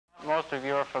most of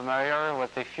you are familiar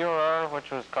with the furor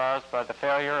which was caused by the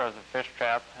failure of the fish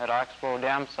trap at Oxbow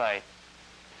Dam site.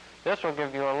 This will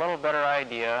give you a little better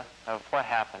idea of what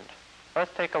happened.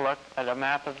 Let's take a look at a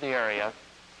map of the area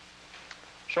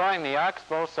showing the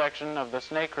Oxbow section of the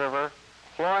Snake River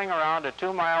flowing around a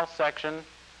 2-mile section,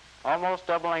 almost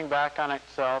doubling back on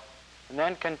itself, and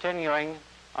then continuing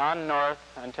on north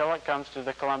until it comes to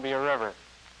the Columbia River.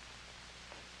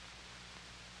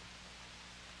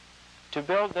 To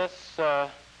build this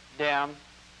dam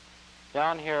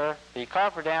down here, the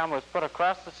cofferdam was put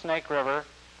across the Snake River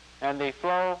and the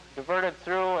flow diverted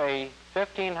through a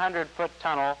 1,500-foot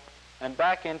tunnel and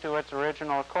back into its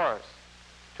original course.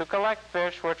 To collect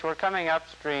fish which were coming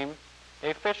upstream,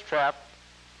 a fish trap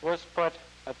was put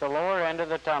at the lower end of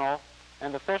the tunnel,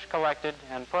 and the fish collected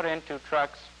and put into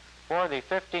trucks for the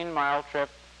 15-mile trip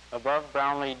above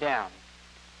Brownlee Dam.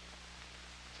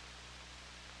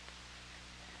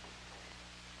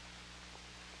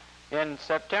 In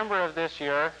September of this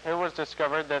year, it was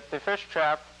discovered that the fish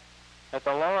trap at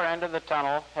the lower end of the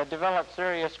tunnel had developed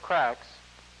serious cracks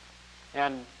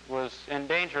and was in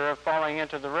danger of falling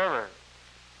into the river.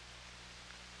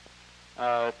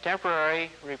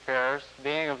 Temporary repairs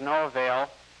being of no avail,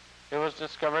 it was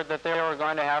discovered that they were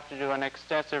going to have to do an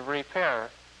extensive repair.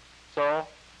 So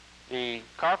the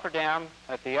cofferdam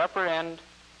at the upper end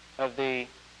of the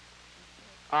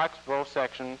Oxbow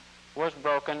section was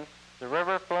broken. The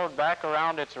river flowed back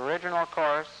around its original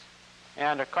course,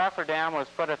 and a cofferdam was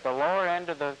put at the lower end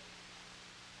of the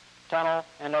tunnel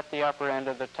and at the upper end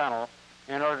of the tunnel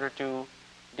in order to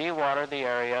dewater the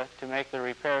area to make the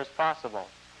repairs possible.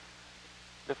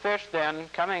 The fish then,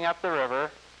 coming up the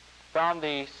river, found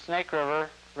the Snake River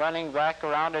running back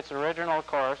around its original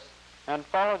course and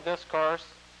followed this course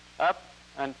up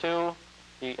into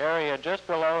the area just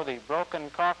below the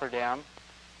broken cofferdam,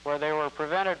 where they were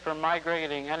prevented from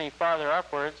migrating any farther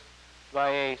upwards by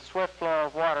a swift flow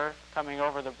of water coming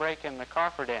over the break in the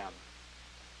cofferdam.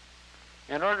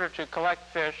 In order to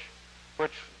collect fish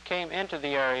which came into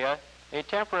the area, a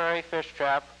temporary fish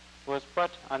trap was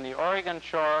put on the Oregon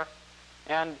shore,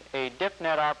 and a dip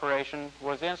net operation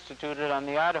was instituted on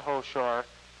the Idaho shore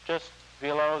just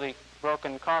below the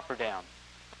broken cofferdam.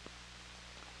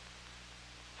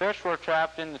 Fish were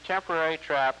trapped in the temporary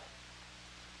trap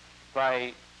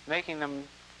by making them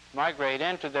migrate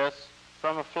into this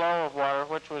from a flow of water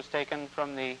which was taken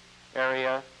from the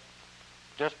area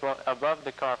just above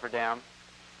the cofferdam.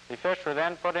 The fish were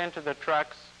then put into the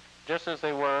trucks just as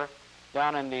they were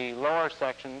down in the lower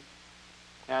section,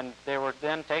 and they were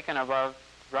then taken above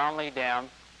Brownlee Dam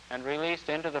and released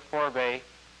into the forebay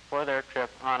for their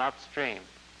trip on upstream.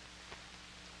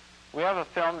 We have a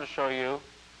film to show you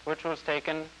which was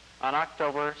taken on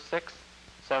October 6th,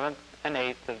 7th, and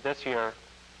 8th of this year,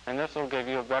 and this will give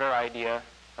you a better idea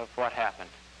of what happened.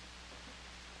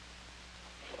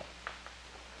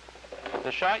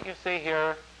 The shot you see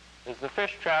here is the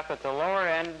fish trap at the lower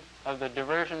end of the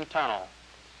diversion tunnel.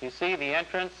 You see the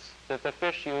entrance that the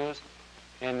fish used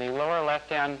in the lower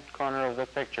left-hand corner of the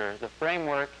picture. The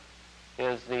framework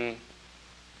is the...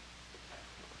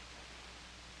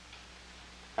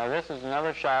 Now this is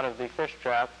another shot of the fish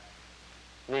trap.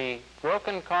 The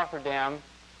broken cofferdam,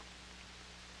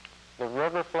 the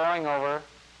river flowing over,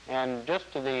 and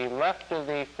just to the left of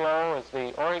the flow is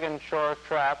the Oregon shore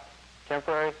trap,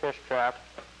 temporary fish trap.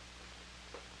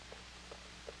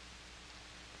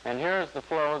 And here is the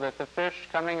flow that the fish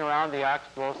coming around the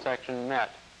Oxbow section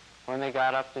met when they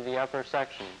got up to the upper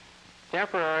section.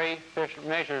 Temporary fish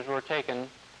measures were taken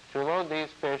to load these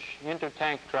fish into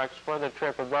tank trucks for the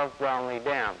trip above Brownlee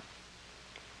Dam.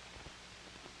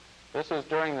 This was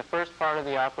during the first part of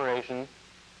the operation.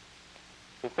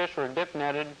 The fish were dip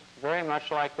netted very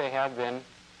much like they had been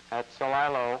at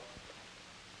Celilo.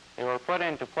 They were put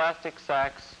into plastic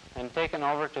sacks and taken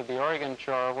over to the Oregon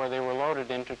shore, where they were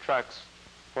loaded into trucks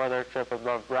for their trip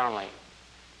above Brownlee.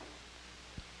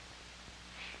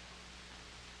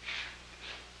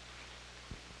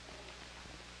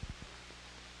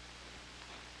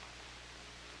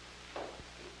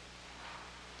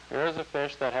 Here is a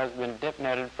fish that has been dip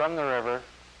netted from the river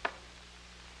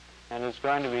and is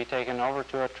going to be taken over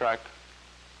to a truck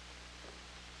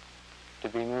to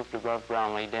be moved above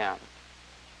Brownlee Dam.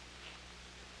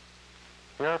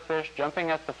 Here are fish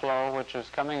jumping at the flow which is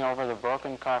coming over the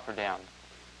broken cofferdam.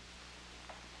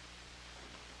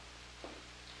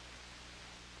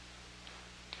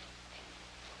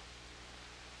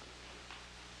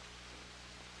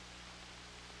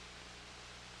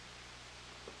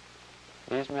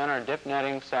 These men are dip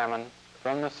netting salmon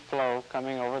from this flow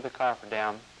coming over the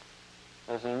cofferdam.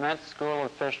 There's an immense school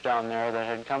of fish down there that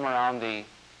had come around the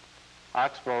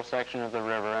Oxbow section of the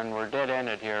river and were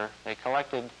dead-ended here. They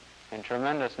collected in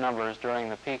tremendous numbers during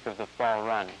the peak of the fall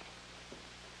run.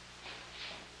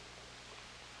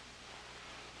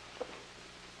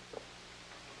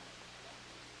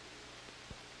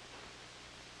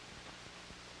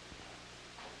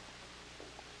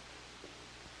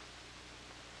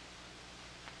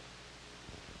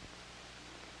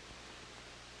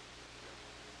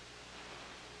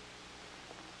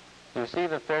 You see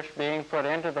the fish being put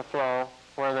into the flow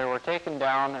where they were taken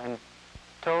down and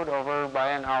towed over by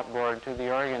an outboard to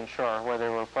the Oregon shore where they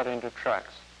were put into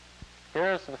trucks.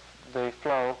 Here is the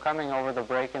flow coming over the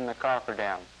break in the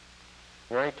cofferdam,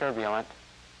 very turbulent.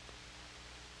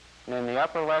 And in the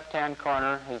upper left-hand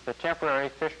corner is the temporary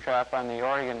fish trap on the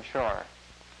Oregon shore.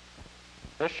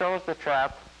 This shows the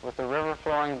trap with the river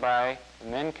flowing by, the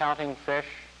men counting fish.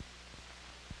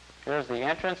 Here's the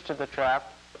entrance to the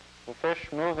trap. The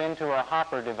fish move into a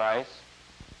hopper device,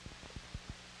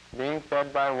 being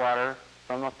fed by water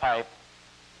from a pipe.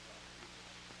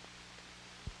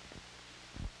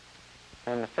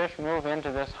 And the fish move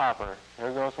into this hopper.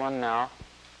 Here goes one now.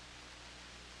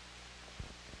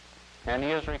 And he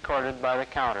is recorded by the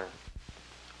counter.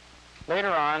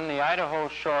 Later on, the Idaho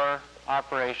shore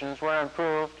operations were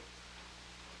improved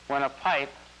when a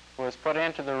pipe was put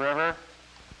into the river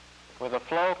with a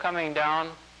flow coming down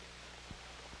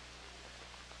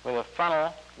with a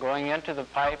funnel going into the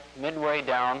pipe midway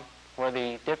down where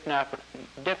the dip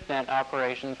net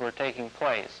operations were taking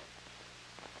place.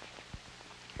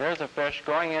 Here's a fish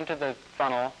going into the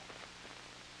funnel,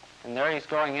 and there he's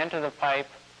going into the pipe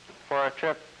for a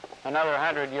trip another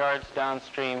 100 yards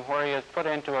downstream where he is put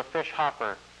into a fish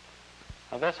hopper.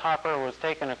 Now, this hopper was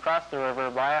taken across the river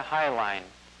by a high line.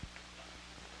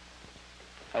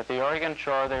 At the Oregon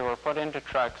shore, they were put into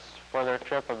trucks for their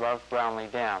trip above Brownlee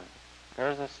Dam.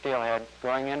 Here's the steelhead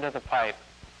going into the pipe,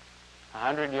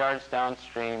 100 yards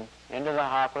downstream, into the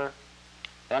hopper,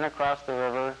 then across the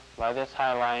river by this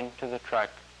high line to the truck.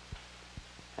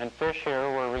 And fish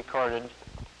here were recorded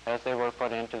as they were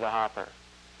put into the hopper.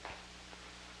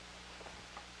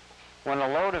 When a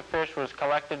load of fish was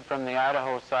collected from the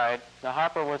Idaho side, the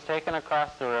hopper was taken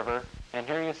across the river, and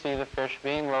here you see the fish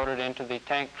being loaded into the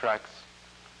tank trucks,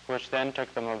 which then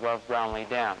took them above Brownlee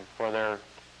Dam for their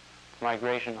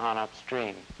migration on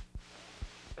upstream.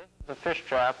 This is the fish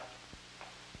trap.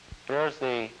 Here's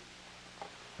the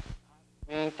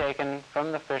being taken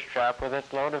from the fish trap with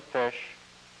its load of fish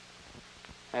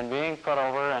and being put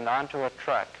over and onto a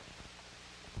truck.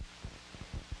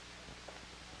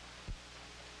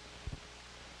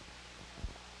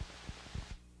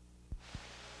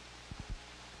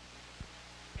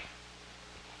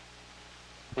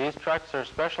 These trucks are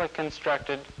specially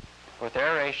constructed with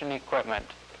aeration equipment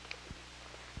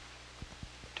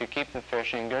to keep the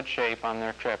fish in good shape on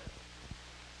their trip.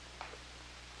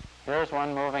 Here's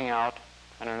one moving out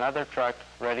and another truck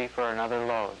ready for another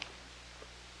load.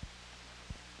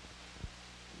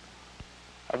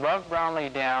 Above Brownlee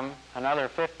Dam, another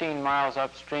 15 miles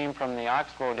upstream from the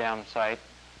Oxbow Dam site,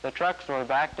 the trucks were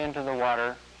backed into the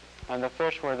water and the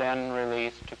fish were then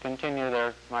released to continue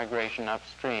their migration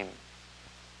upstream.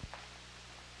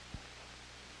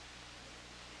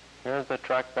 Here's the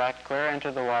truck backed clear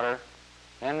into the water.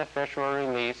 Then the fish were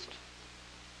released,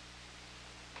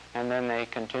 and then they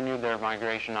continued their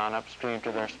migration on upstream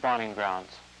to their spawning grounds.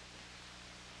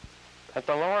 At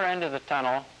the lower end of the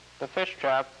tunnel, the fish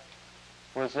trap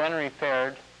was then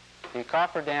repaired. The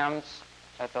cofferdams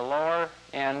at the lower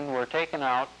end were taken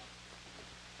out,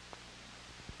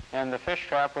 and the fish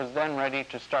trap was then ready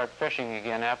to start fishing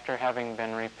again after having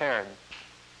been repaired.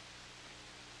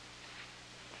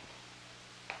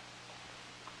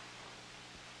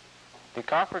 The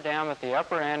cofferdam at the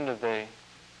upper end of the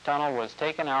tunnel was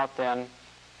taken out then,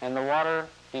 and the water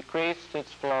decreased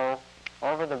its flow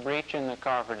over the breach in the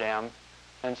cofferdam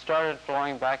and started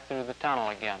flowing back through the tunnel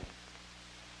again.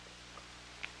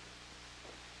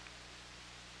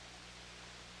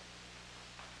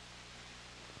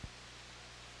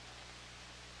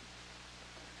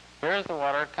 Here's the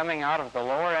water coming out of the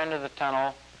lower end of the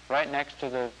tunnel right next to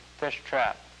the fish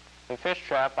trap. The fish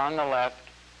trap on the left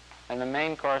and the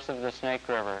main course of the Snake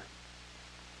River.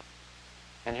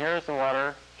 And here's the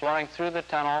water flowing through the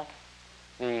tunnel.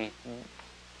 The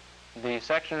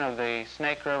section of the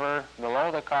Snake River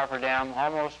below the cofferdam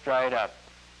almost dried up.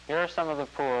 Here are some of the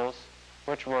pools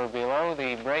which were below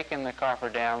the break in the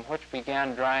cofferdam, which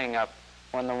began drying up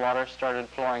when the water started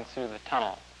flowing through the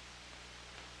tunnel.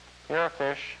 Here are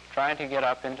fish trying to get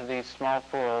up into these small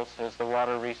pools as the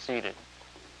water receded.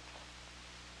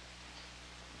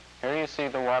 Here you see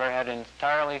the water had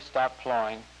entirely stopped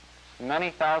flowing.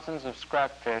 Many thousands of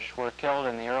scrap fish were killed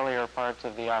in the earlier parts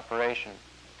of the operation.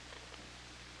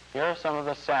 Here are some of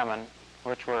the salmon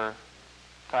which were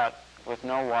caught with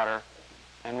no water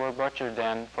and were butchered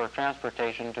then for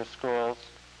transportation to schools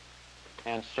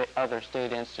and other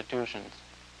state institutions.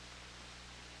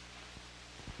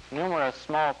 Numerous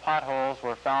small potholes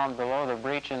were found below the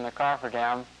breach in the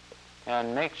cofferdam,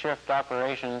 and makeshift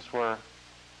operations were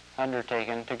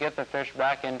undertaken to get the fish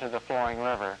back into the flowing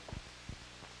river.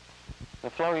 The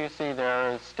flow you see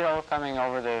there is still coming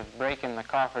over the break in the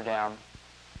cofferdam,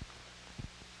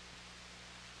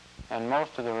 and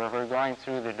most of the river going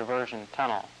through the diversion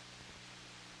tunnel.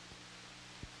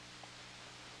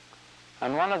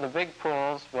 On one of the big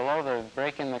pools below the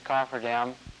break in the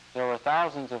cofferdam, there were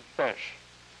thousands of fish.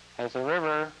 As the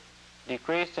river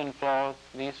decreased in flow,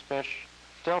 these fish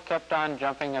still kept on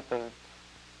jumping at the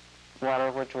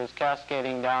water which was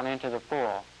cascading down into the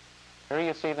pool. Here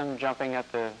you see them jumping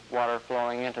at the water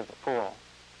flowing into the pool.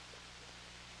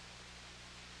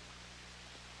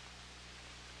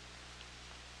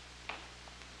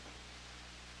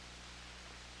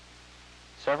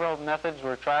 Several methods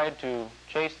were tried to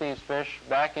chase these fish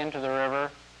back into the river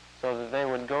so that they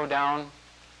would go down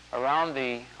around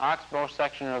the Oxbow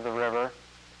section of the river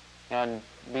and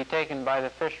be taken by the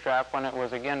fish trap when it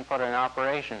was again put in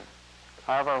operation.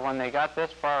 However, when they got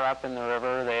this far up in the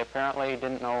river, they apparently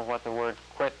didn't know what the word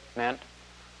quit meant,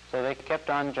 so they kept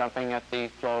on jumping at the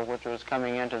flow which was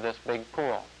coming into this big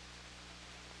pool.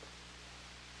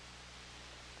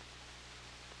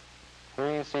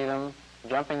 Here you see them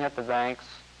jumping at the banks,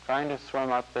 trying to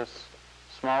swim up this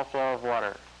small flow of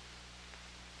water.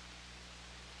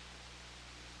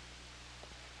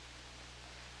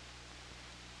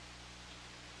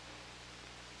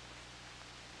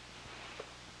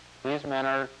 These men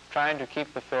are trying to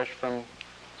keep the fish from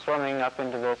swimming up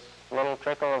into this little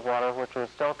trickle of water which was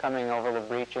still coming over the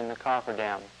breach in the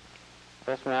cofferdam.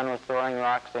 This man was throwing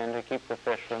rocks in to keep the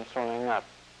fish from swimming up.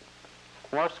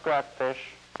 More scrap fish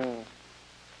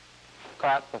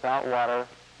caught without water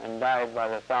and died by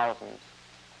the thousands.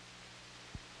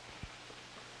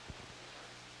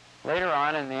 Later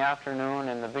on in the afternoon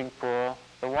in the big pool,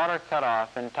 the water cut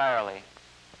off entirely.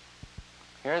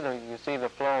 Here you see the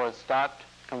flow is stopped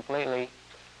completely,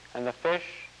 and the fish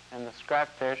and the scrap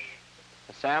fish,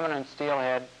 the salmon and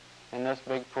steelhead in this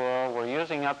big pool were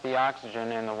using up the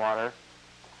oxygen in the water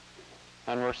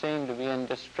and were seen to be in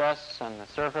distress on the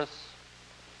surface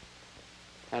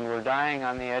and were dying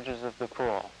on the edges of the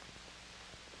pool.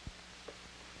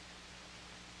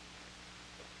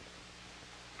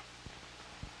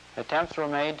 Attempts were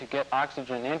made to get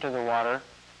oxygen into the water.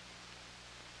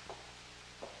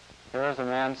 Here is a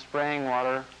man spraying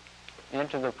water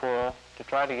into the pool to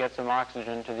try to get some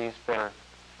oxygen to these fish,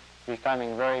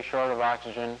 becoming very short of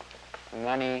oxygen, and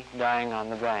many dying on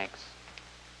the banks.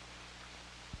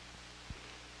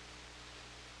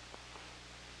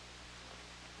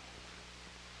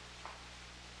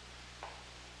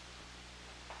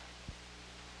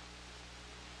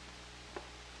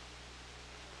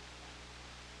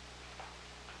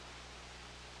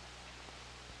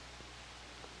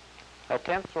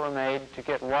 Attempts were made to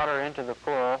get water into the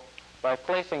pool by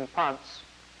placing pumps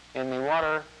in the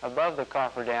water above the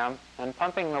cofferdam and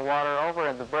pumping the water over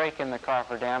at the break in the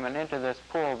cofferdam and into this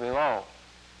pool below.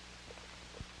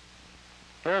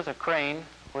 Here's a crane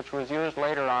which was used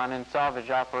later on in salvage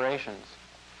operations,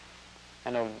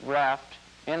 and a raft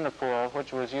in the pool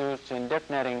which was used in dip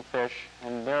netting fish,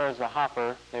 and there is the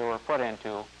hopper they were put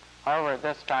into. However, at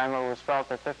this time it was felt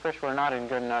that the fish were not in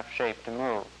good enough shape to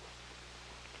move.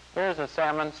 Here's a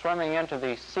salmon swimming into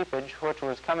the seepage which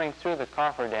was coming through the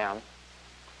cofferdam.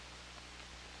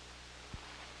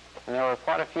 And there were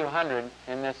quite a few hundred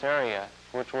in this area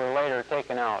which were later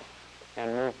taken out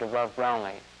and moved above ground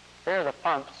level. Here are the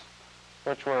pumps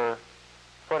which were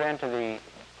put into the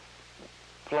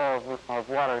flow of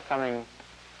water coming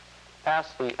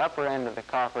past the upper end of the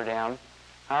cofferdam.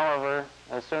 However,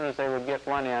 as soon as they would get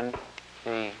one in,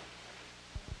 the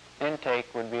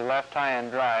intake would be left high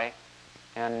and dry,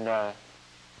 and there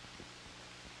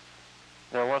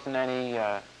wasn't any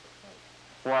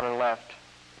water left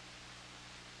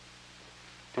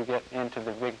to get into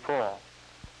the big pool.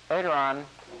 Later on,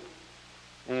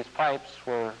 these pipes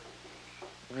were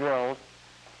drilled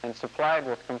and supplied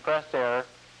with compressed air.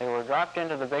 They were dropped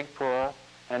into the big pool,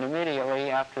 and immediately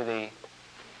after the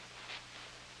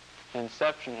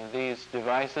inception of these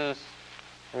devices,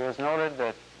 it was noted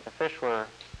that the fish were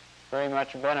very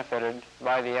much benefited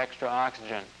by the extra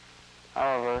oxygen.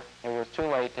 However, it was too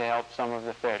late to help some of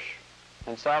the fish,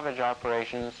 and salvage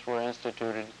operations were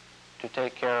instituted to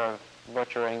take care of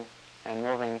butchering and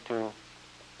moving to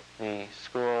the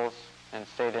schools and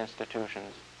state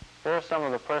institutions. Here are some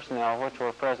of the personnel which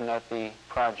were present at the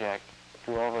project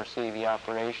to oversee the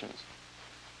operations.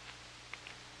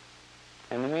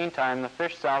 In the meantime, the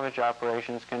fish salvage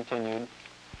operations continued,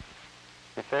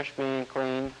 the fish being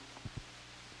cleaned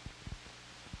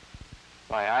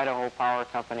by Idaho Power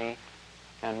Company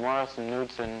and Morrison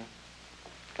Knudsen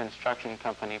Construction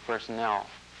Company personnel,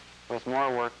 with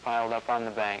more work piled up on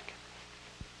the bank.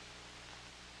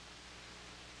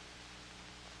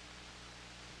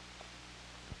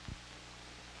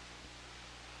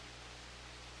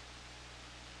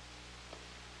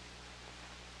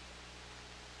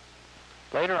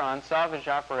 Later on, salvage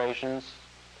operations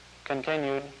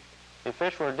continued. The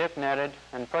fish were dip netted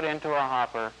and put into a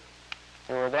hopper.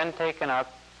 They were then taken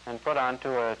up and put onto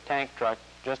a tank truck,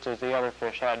 just as the other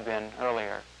fish had been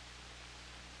earlier.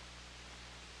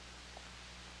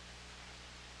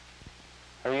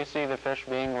 Here you see the fish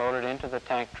being loaded into the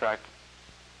tank truck,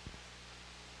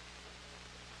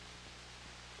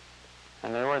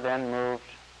 and they were then moved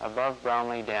above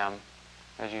Brownlee Dam,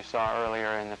 as you saw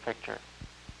earlier in the picture.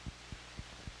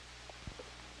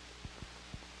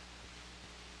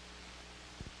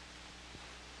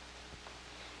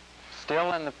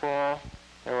 Still in the pool,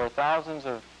 there were thousands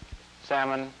of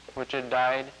salmon which had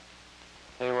died.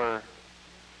 They were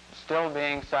still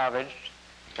being salvaged.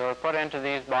 They were put into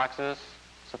these boxes,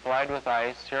 supplied with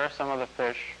ice. Here are some of the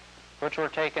fish which were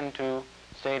taken to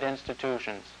state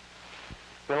institutions.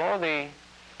 Below the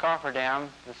cofferdam,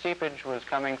 the seepage was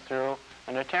coming through,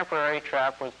 and a temporary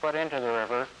trap was put into the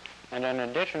river, and an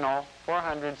additional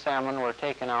 400 salmon were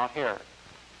taken out here.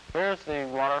 Here's the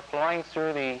water flowing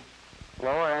through the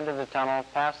lower end of the tunnel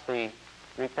past the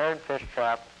repaired fish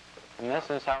trap, and this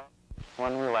is how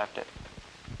when we left it.